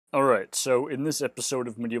Alright, so in this episode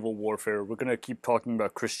of Medieval Warfare, we're going to keep talking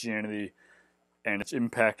about Christianity and its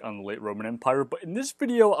impact on the late Roman Empire, but in this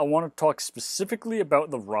video I want to talk specifically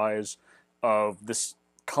about the rise of this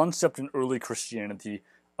concept in early Christianity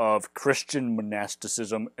of Christian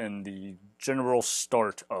monasticism and the general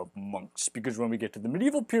start of monks, because when we get to the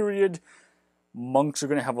medieval period, monks are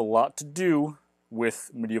going to have a lot to do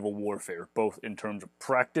with medieval warfare, both in terms of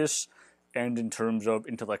practice and in terms of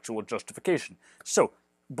intellectual justification. So,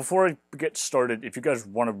 before I get started, if you guys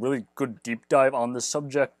want a really good deep dive on this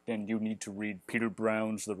subject, then you need to read Peter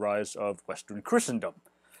Brown's The Rise of Western Christendom.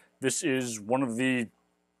 This is one of the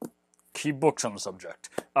key books on the subject.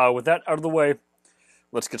 With that out of the way,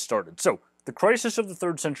 let's get started. So, the crisis of the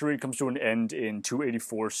 3rd century comes to an end in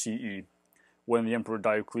 284 CE, when the Emperor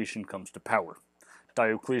Diocletian comes to power.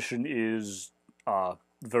 Diocletian is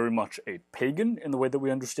very much a pagan in the way that we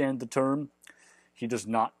understand the term. He does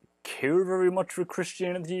not care very much for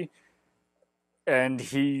Christianity, and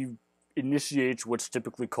he initiates what's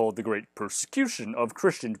typically called the Great Persecution of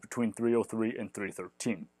Christians between 303 and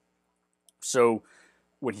 313. So,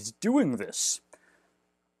 when he's doing this,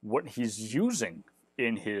 what he's using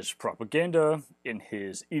in his propaganda, in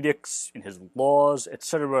his edicts, in his laws,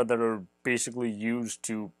 etc., that are basically used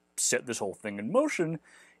to set this whole thing in motion,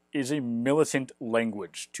 is a militant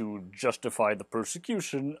language to justify the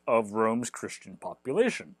persecution of Rome's Christian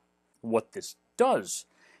population. What this does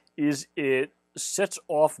is it sets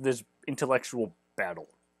off this intellectual battle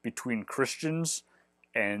between Christians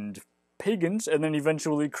and pagans, and then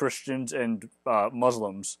eventually Christians and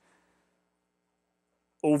Muslims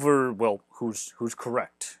over, well, who's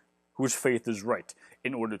correct, whose faith is right.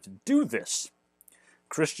 In order to do this,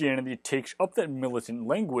 Christianity takes up that militant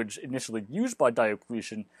language initially used by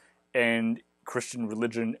Diocletian, and Christian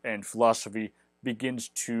religion and philosophy begins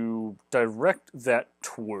to direct that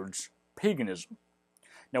towards paganism.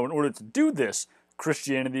 Now, in order to do this,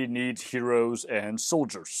 Christianity needs heroes and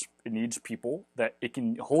soldiers. It needs people that it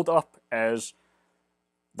can hold up as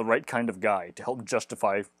the right kind of guy to help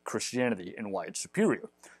justify Christianity and why it's superior.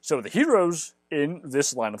 So the heroes in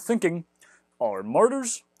this line of thinking are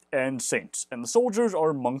martyrs and saints, and the soldiers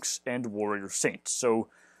are monks and warrior saints. So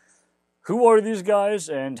who are these guys,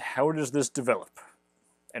 and how does this develop?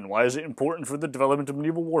 And why is it important for the development of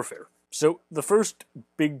medieval warfare? So the first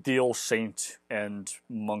big deal saint and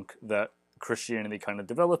monk that Christianity kind of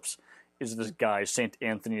develops is this guy, Saint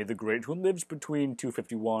Anthony the Great, who lives between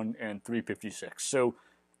 251 and 356, so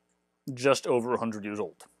just over 100 years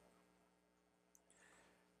old.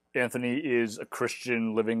 Anthony is a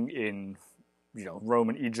Christian living in, Rome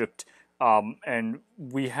and Egypt, and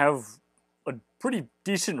we have a pretty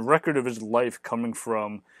decent record of his life coming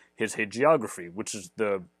from his hagiography, which is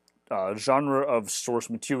the genre of source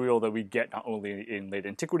material that we get not only in late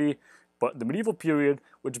antiquity, but the medieval period,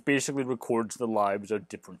 which basically records the lives of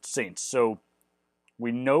different saints. So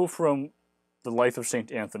we know from the life of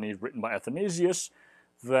Saint Anthony, written by Athanasius,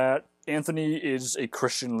 that Anthony is a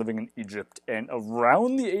Christian living in Egypt, and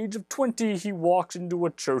around the age of 20, he walks into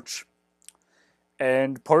a church,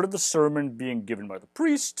 and part of the sermon being given by the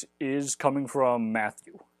priest is coming from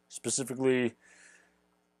Matthew, specifically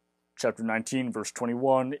chapter 19, verse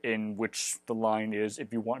 21, in which the line is,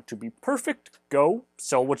 "If you want to be perfect, go,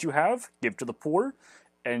 sell what you have, give to the poor,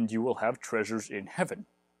 and you will have treasures in heaven."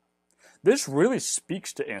 This really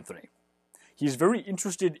speaks to Anthony. He's very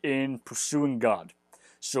interested in pursuing God.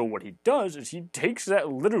 So what he does is he takes that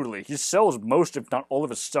literally. He sells most, if not all of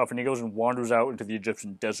his stuff, and he goes and wanders out into the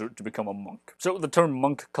Egyptian desert to become a monk. So the term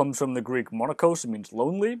monk comes from the Greek monachos, it means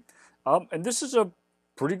lonely, and this is a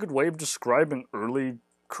pretty good way of describing early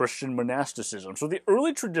Christian monasticism. So the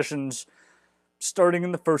early traditions, starting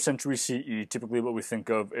in the 1st century CE, typically what we think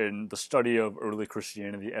of in the study of early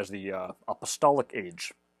Christianity as the apostolic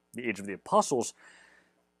age, the age of the apostles,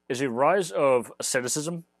 is a rise of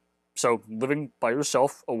asceticism, so living by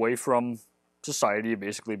yourself, away from society,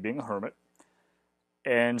 basically being a hermit,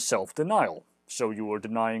 and self-denial. So you are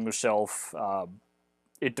denying yourself,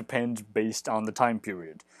 it depends based on the time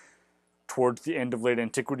period. Towards the end of late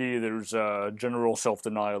antiquity, there's a general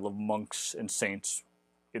self-denial of monks and saints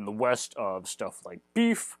in the West of stuff like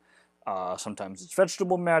beef. Sometimes it's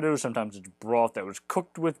vegetable matter, sometimes it's broth that was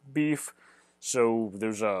cooked with beef. So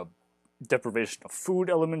there's a deprivation of food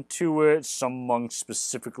element to it. Some monks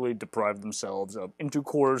specifically deprive themselves of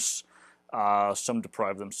intercourse. Some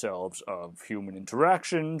deprive themselves of human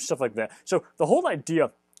interaction, stuff like that. So the whole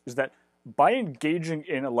idea is that by engaging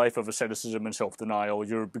in a life of asceticism and self-denial,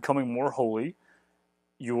 you're becoming more holy,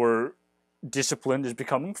 your discipline is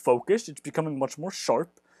becoming focused, it's becoming much more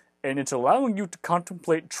sharp, and it's allowing you to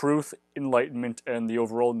contemplate truth, enlightenment, and the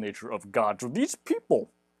overall nature of God. So these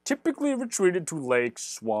people typically retreated to lakes,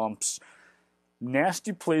 swamps,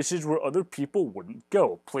 nasty places where other people wouldn't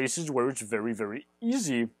go. Places where it's very, very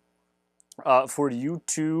easy for you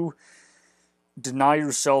to deny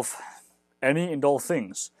yourself any and all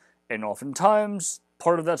things. And oftentimes,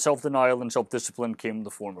 part of that self-denial and self-discipline came in the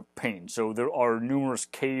form of pain. So there are numerous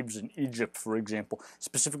caves in Egypt, for example,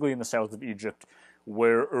 specifically in the south of Egypt,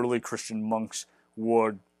 where early Christian monks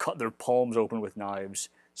would cut their palms open with knives,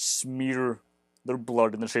 smear their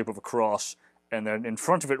blood in the shape of a cross, and then in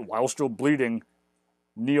front of it, while still bleeding,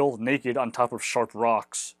 kneel naked on top of sharp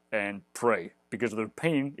rocks and pray. Because of their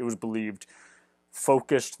pain, it was believed,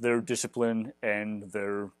 focused their discipline and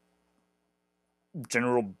their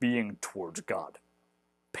general being towards God.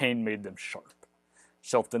 Pain made them sharp.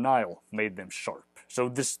 Self-denial made them sharp. So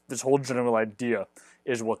this whole general idea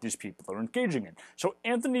is what these people are engaging in. So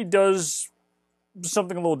Anthony does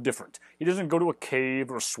something a little different. He doesn't go to a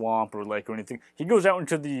cave or a swamp or a lake or anything. He goes out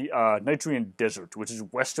into the Nitrian desert, which is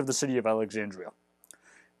west of the city of Alexandria.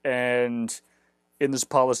 And in this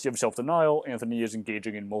policy of self-denial, Anthony is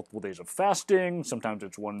engaging in multiple days of fasting. Sometimes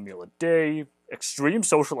it's one meal a day. Extreme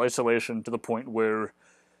social isolation to the point where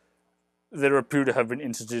there appear to have been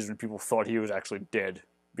instances when people thought he was actually dead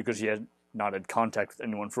because he had not had contact with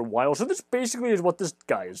anyone for a while. So this basically is what this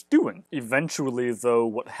guy is doing. Eventually, though,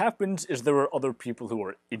 what happens is there are other people who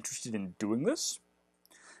are interested in doing this.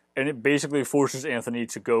 And it basically forces Anthony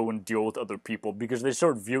to go and deal with other people because they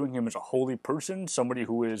start viewing him as a holy person, somebody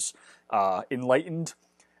who is enlightened,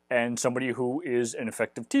 and somebody who is an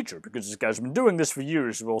effective teacher. Because this guy's been doing this for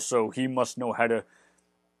years, well, so he must know how to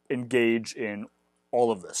engage in all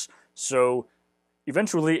of this. So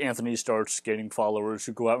eventually Anthony starts gaining followers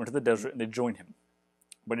who go out into the desert and they join him.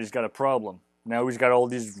 But he's got a problem. Now he's got all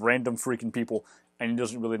these random freaking people and he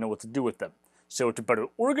doesn't really know what to do with them. So to better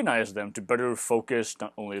organize them, to better focus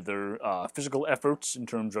not only their physical efforts in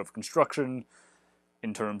terms of construction,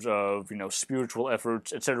 in terms of, spiritual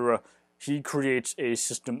efforts, etc., he creates a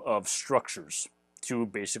system of structures to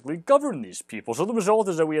basically govern these people. So the result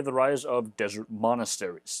is that we have the rise of desert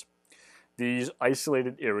monasteries. These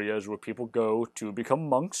isolated areas where people go to become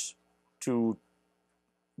monks, to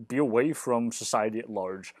be away from society at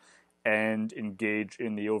large, and engage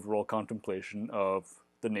in the overall contemplation of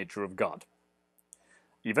the nature of God.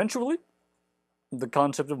 Eventually, the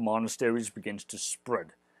concept of monasteries begins to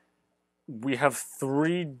spread. We have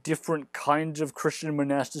 3 different kinds of Christian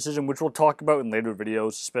monasticism, which we'll talk about in later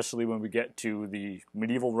videos, especially when we get to the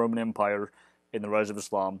medieval Roman Empire and the rise of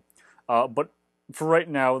Islam. But for right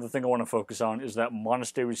now, the thing I want to focus on is that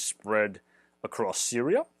monasteries spread across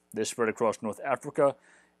Syria, they spread across North Africa,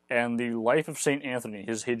 and the life of St. Anthony,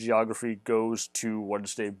 his hagiography, goes to what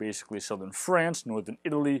is today basically southern France, northern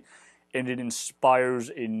Italy, and it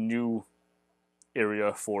inspires a new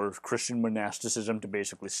area for Christian monasticism to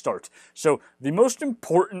basically start. So the most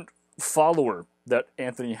important follower that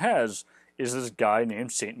Anthony has is this guy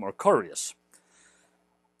named St. Macarius.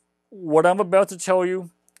 What I'm about to tell you,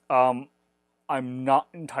 I'm not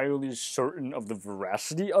entirely certain of the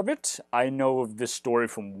veracity of it. I know of this story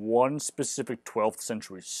from one specific 12th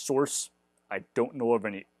century source. I don't know of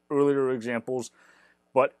any earlier examples.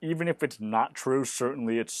 But even if it's not true,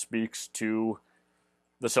 certainly it speaks to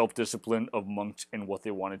the self-discipline of monks and what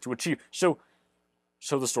they wanted to achieve. So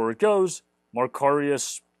the story goes,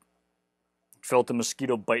 Macarius felt a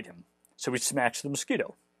mosquito bite him. So he smashed the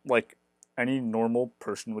mosquito, like any normal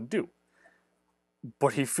person would do.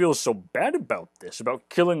 But he feels so bad about this, about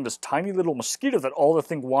killing this tiny little mosquito, that all the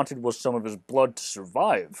thing wanted was some of his blood to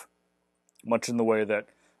survive. Much in the way that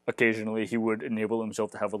occasionally he would enable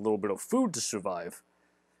himself to have a little bit of food to survive.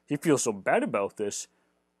 He feels so bad about this,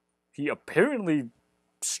 he apparently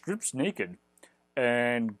strips naked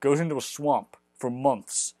and goes into a swamp for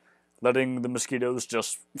months, letting the mosquitoes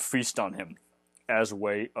just feast on him as a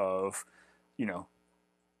way of,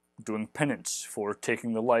 doing penance for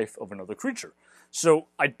taking the life of another creature. So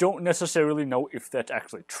I don't necessarily know if that's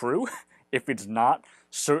actually true. If it's not,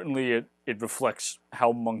 certainly it reflects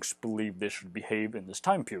how monks believe they should behave in this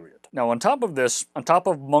time period. Now, on top of this, on top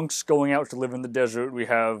of monks going out to live in the desert, we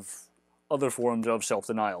have other forms of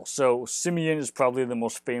self-denial. So Simeon is probably the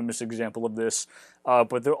most famous example of this,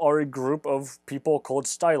 but there are a group of people called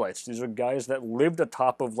stylites. These are guys that lived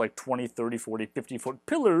atop of like 20, 30, 40, 50-foot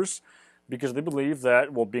pillars because they believe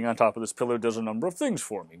that, well, being on top of this pillar does a number of things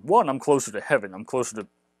for me. One, I'm closer to heaven. I'm closer to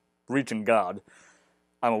reaching God.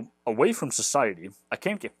 I'm away from society. I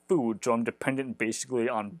can't get food, so I'm dependent basically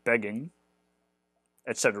on begging,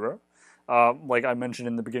 etc. Like I mentioned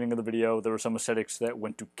in the beginning of the video, there were some ascetics that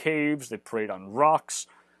went to caves, they prayed on rocks,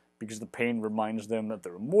 because the pain reminds them that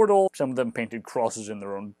they're immortal. Some of them painted crosses in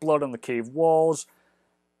their own blood on the cave walls,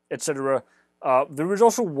 etc. There is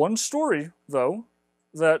also one story, though,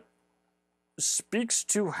 that speaks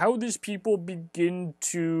to how these people begin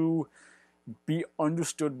to be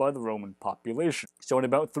understood by the Roman population. So in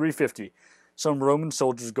about 350, some Roman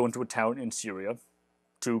soldiers go into a town in Syria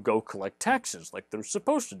to go collect taxes like they're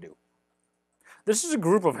supposed to do. This is a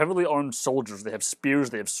group of heavily armed soldiers. They have spears,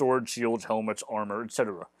 they have swords, shields, helmets, armor,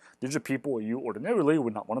 etc. These are people you ordinarily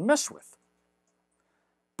would not want to mess with.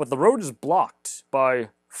 But the road is blocked by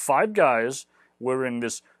 5 guys wearing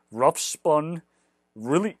this rough-spun,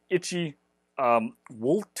 really itchy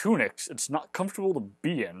wool tunics. It's not comfortable to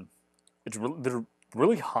be in. They're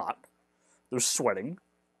really hot. They're sweating.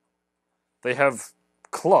 They have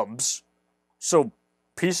clubs, so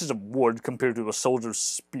pieces of wood compared to a soldier's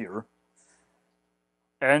spear.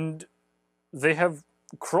 And they have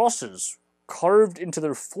crosses carved into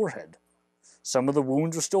their forehead. Some of the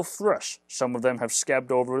wounds are still fresh. Some of them have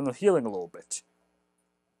scabbed over and they're healing a little bit.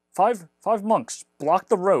 Five monks block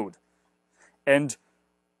the road. And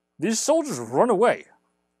these soldiers run away.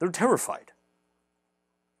 They're terrified.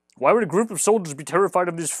 Why would a group of soldiers be terrified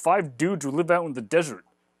of these 5 dudes who live out in the desert,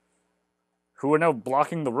 who are now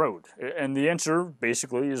blocking the road? And the answer,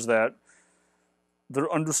 basically, is that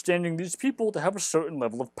they're understanding these people to have a certain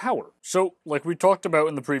level of power. So, like we talked about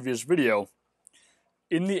in the previous video,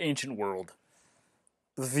 in the ancient world,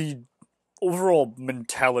 the overall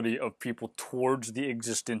mentality of people towards the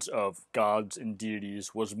existence of gods and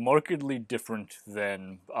deities was markedly different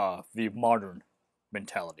than the modern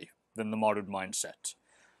mentality, than the modern mindset.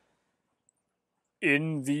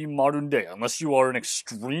 In the modern day, unless you are an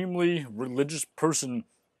extremely religious person,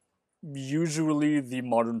 usually the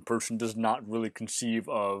modern person does not really conceive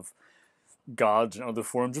of gods and other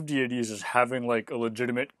forms of deities as having like a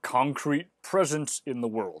legitimate concrete presence in the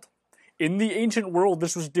world. In the ancient world,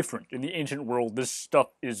 this was different. In the ancient world, this stuff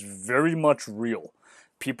is very much real.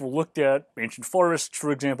 People looked at ancient forests,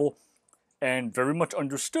 for example, and very much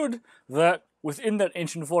understood that within that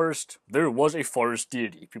ancient forest, there was a forest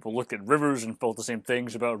deity. People looked at rivers and felt the same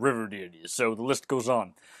things about river deities, so the list goes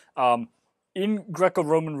on. In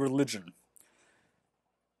Greco-Roman religion,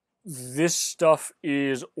 this stuff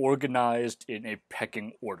is organized in a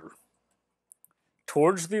pecking order.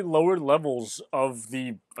 Towards the lower levels of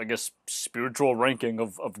the, I guess, spiritual ranking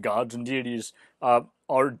of gods and deities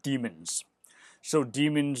are demons. So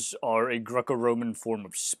demons are a Greco-Roman form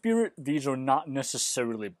of spirit. These are not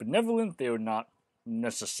necessarily benevolent. They are not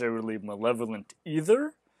necessarily malevolent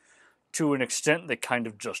either. To an extent, they kind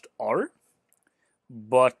of just are.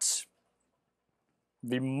 But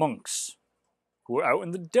the monks who were out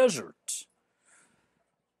in the desert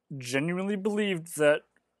genuinely believed that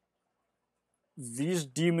these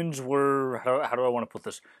demons were, how do I want to put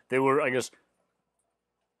this? They were, I guess,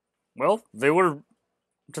 well, they were,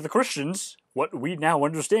 to the Christians, what we now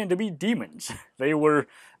understand to be demons. They were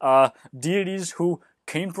deities who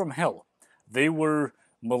came from hell. They were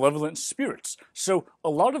malevolent spirits. So a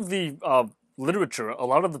lot of the literature, a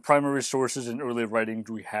lot of the primary sources in early writings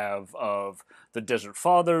we have of the Desert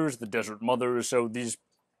Fathers, the Desert Mothers, so these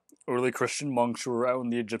early Christian monks who were out in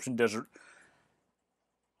the Egyptian desert,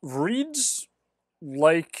 reads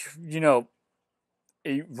like, you know,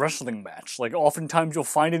 a wrestling match. Like, oftentimes you'll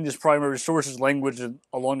find in these primary sources language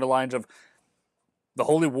along the lines of the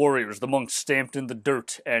holy warriors, the monks stamped in the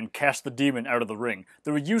dirt and cast the demon out of the ring.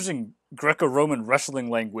 They were using Greco-Roman wrestling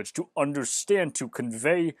language to understand, to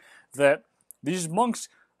convey that these monks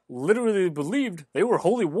literally believed they were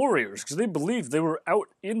holy warriors, because they believed they were out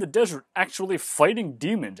in the desert actually fighting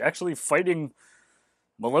demons, actually fighting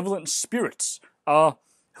malevolent spirits,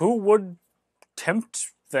 who would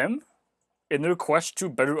tempt them in their quest to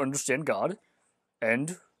better understand God,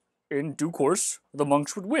 and in due course, the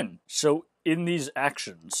monks would win. So in these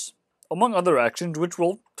actions, among other actions, which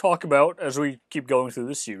we'll talk about as we keep going through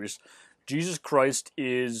this series, Jesus Christ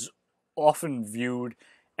is often viewed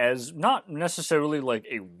as not necessarily like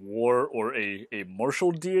a war or a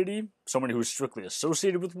martial deity, someone who's strictly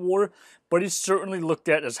associated with war, but he's certainly looked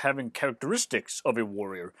at as having characteristics of a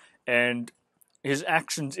warrior, and his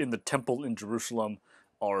actions in the temple in Jerusalem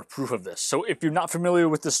are proof of this. So if you're not familiar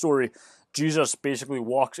with the story, Jesus basically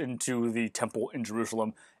walks into the temple in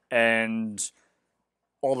Jerusalem, and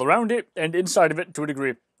all around it, and inside of it to a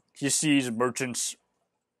degree, he sees merchants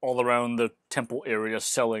all around the temple area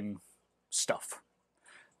selling stuff.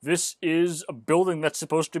 This is a building that's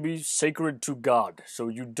supposed to be sacred to God, so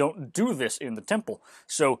you don't do this in the temple.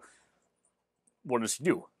 So what does he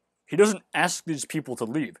do? He doesn't ask these people to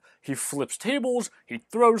leave. He flips tables, he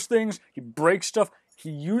throws things, he breaks stuff. He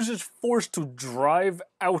uses force to drive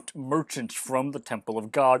out merchants from the temple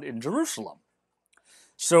of God in Jerusalem.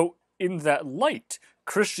 So in that light,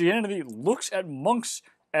 Christianity looks at monks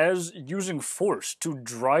as using force to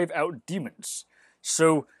drive out demons.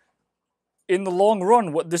 So, in the long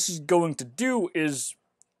run, what this is going to do is,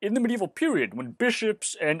 in the medieval period, when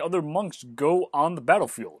bishops and other monks go on the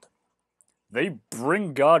battlefield, they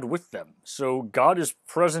bring God with them. So God is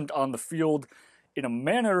present on the field in a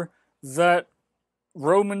manner that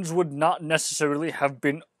Romans would not necessarily have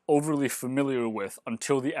been overly familiar with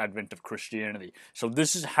until the advent of Christianity. So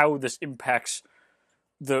this is how this impacts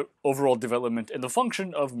the overall development and the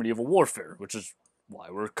function of medieval warfare, which is why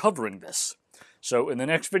we're covering this. So in the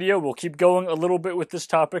next video, we'll keep going a little bit with this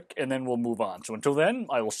topic, and then we'll move on. So until then,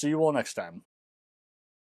 I will see you all next time.